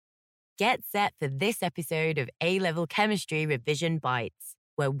Get set for this episode of A-Level Chemistry Revision Bites,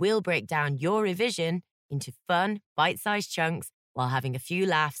 where we'll break down your revision into fun, bite-sized chunks while having a few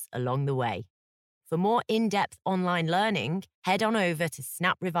laughs along the way. For more in-depth online learning, head on over to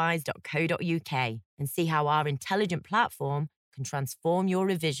snaprevise.co.uk and see how our intelligent platform can transform your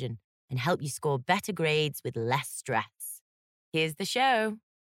revision and help you score better grades with less stress. Here's the show.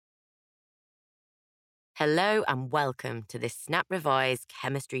 Hello and welcome to this Snap Revise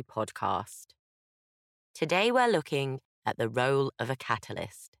Chemistry podcast. Today we're looking at the role of a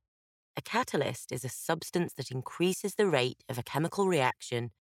catalyst. A catalyst is a substance that increases the rate of a chemical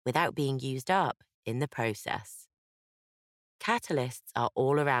reaction without being used up in the process. Catalysts are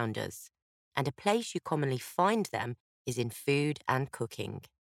all around us, and a place you commonly find them is in food and cooking,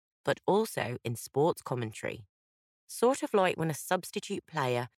 but also in sports commentary. Sort of like when a substitute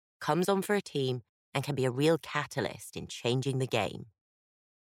player comes on for a team and can be a real catalyst in changing the game.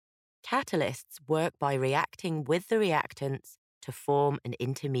 Catalysts work by reacting with the reactants to form an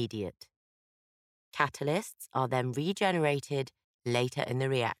intermediate. Catalysts are then regenerated later in the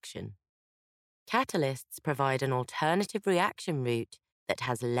reaction. Catalysts provide an alternative reaction route that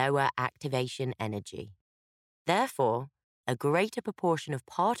has lower activation energy. Therefore, a greater proportion of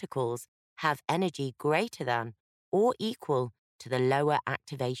particles have energy greater than or equal to the lower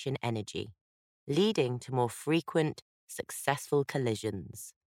activation energy, leading to more frequent, successful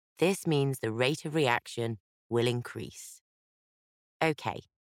collisions. This means the rate of reaction will increase. Okay,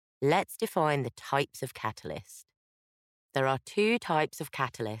 let's define the types of catalyst. There are two types of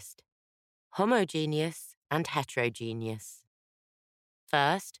catalyst, homogeneous and heterogeneous.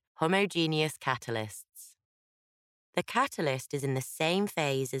 First, homogeneous catalysts. The catalyst is in the same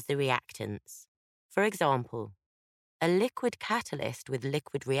phase as the reactants. For example, a liquid catalyst with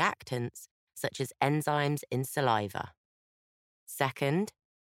liquid reactants such as enzymes in saliva. Second,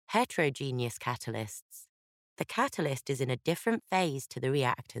 heterogeneous catalysts. The catalyst is in a different phase to the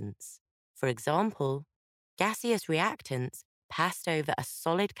reactants. For example, gaseous reactants passed over a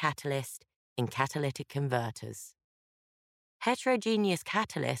solid catalyst in catalytic converters. Heterogeneous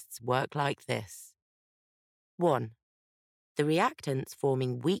catalysts work like this. 1. The reactants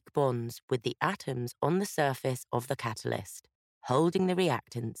forming weak bonds with the atoms on the surface of the catalyst, holding the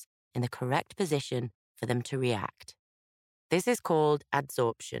reactants in the correct position for them to react. This is called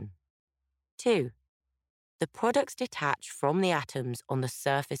adsorption. 2. The products detach from the atoms on the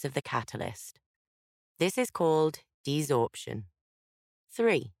surface of the catalyst. This is called desorption.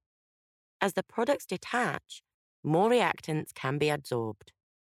 3. As the products detach, more reactants can be adsorbed,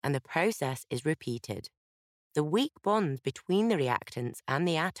 and the process is repeated. The weak bonds between the reactants and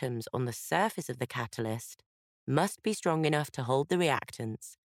the atoms on the surface of the catalyst must be strong enough to hold the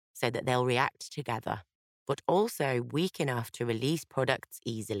reactants so that they'll react together, but also weak enough to release products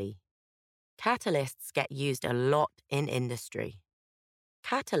easily. Catalysts get used a lot in industry.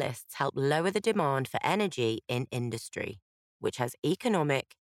 Catalysts help lower the demand for energy in industry, which has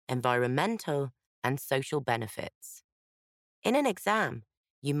economic, environmental, and social benefits. In an exam,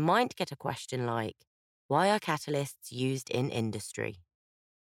 you might get a question like, why are catalysts used in industry?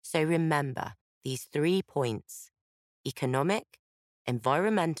 So remember these 3 points: economic,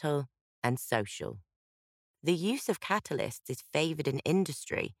 environmental, and social. The use of catalysts is favoured in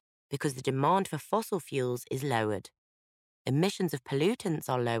industry because the demand for fossil fuels is lowered. Emissions of pollutants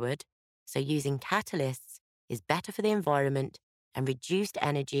are lowered, so using catalysts is better for the environment, and reduced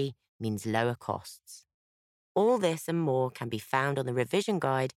energy means lower costs. All this and more can be found on the revision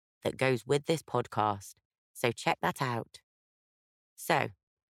guide that goes with this podcast, so check that out. So,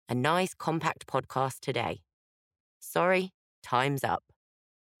 a nice compact podcast today. Sorry, time's up.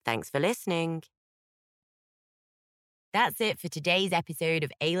 Thanks for listening. That's it for today's episode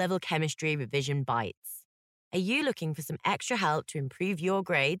of A-Level Chemistry Revision Bites. Are you looking for some extra help to improve your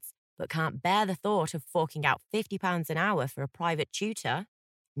grades, but can't bear the thought of forking out £50 an hour for a private tutor?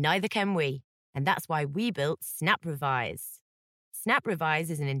 Neither can we, and that's why we built Snap Revise. Snap Revise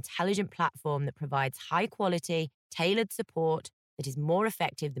is an intelligent platform that provides high-quality, tailored support that is more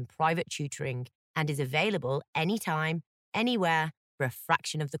effective than private tutoring and is available anytime, anywhere, for a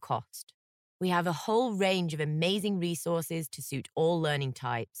fraction of the cost. We have a whole range of amazing resources to suit all learning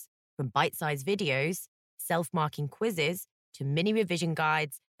types, from bite-sized videos, self-marking quizzes, to mini revision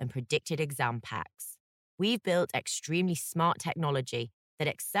guides and predicted exam packs. We've built extremely smart technology that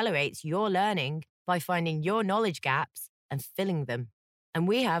accelerates your learning by finding your knowledge gaps and filling them. And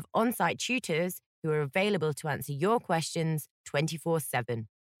we have on-site tutors who are available to answer your questions 24/7,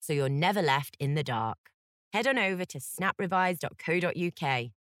 so you're never left in the dark. Head on over to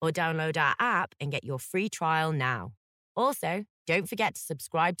snaprevise.co.uk or download our app and get your free trial now. Also, don't forget to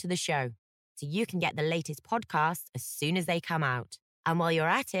subscribe to the show so you can get the latest podcasts as soon as they come out. And while you're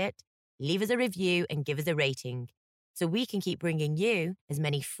at it, leave us a review and give us a rating so we can keep bringing you as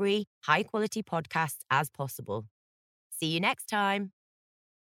many free, high-quality podcasts as possible. See you next time.